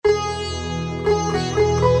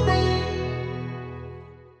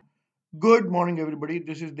Good morning, everybody.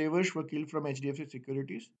 This is Devash Vakil from HDFC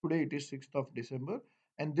Securities. Today it is 6th of December,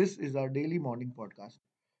 and this is our daily morning podcast.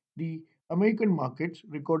 The American markets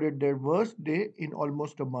recorded their worst day in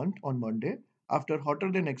almost a month on Monday after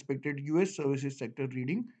hotter than expected US services sector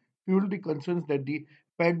reading fueled the concerns that the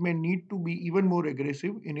Fed may need to be even more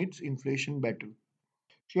aggressive in its inflation battle.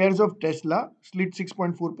 Shares of Tesla slid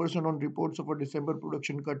 6.4% on reports of a December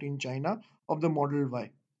production cut in China of the Model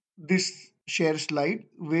Y. This share slide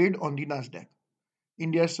weighed on the Nasdaq.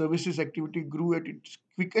 India's services activity grew at its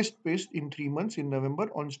quickest pace in 3 months in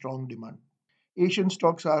November on strong demand. Asian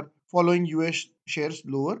stocks are following US shares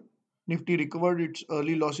lower. Nifty recovered its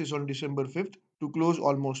early losses on December 5th to close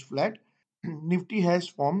almost flat. Nifty has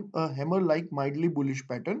formed a hammer like mildly bullish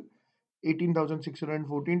pattern.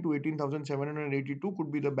 18,614 to 18,782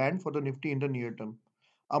 could be the band for the Nifty in the near term.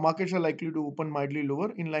 Our markets are likely to open mildly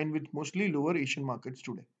lower in line with mostly lower Asian markets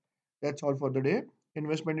today. That's all for the day.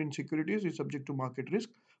 Investment in securities is subject to market risk.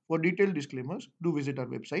 For detailed disclaimers, do visit our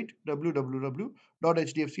website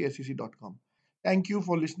www.hdfcsec.com. Thank you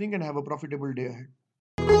for listening and have a profitable day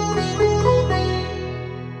ahead.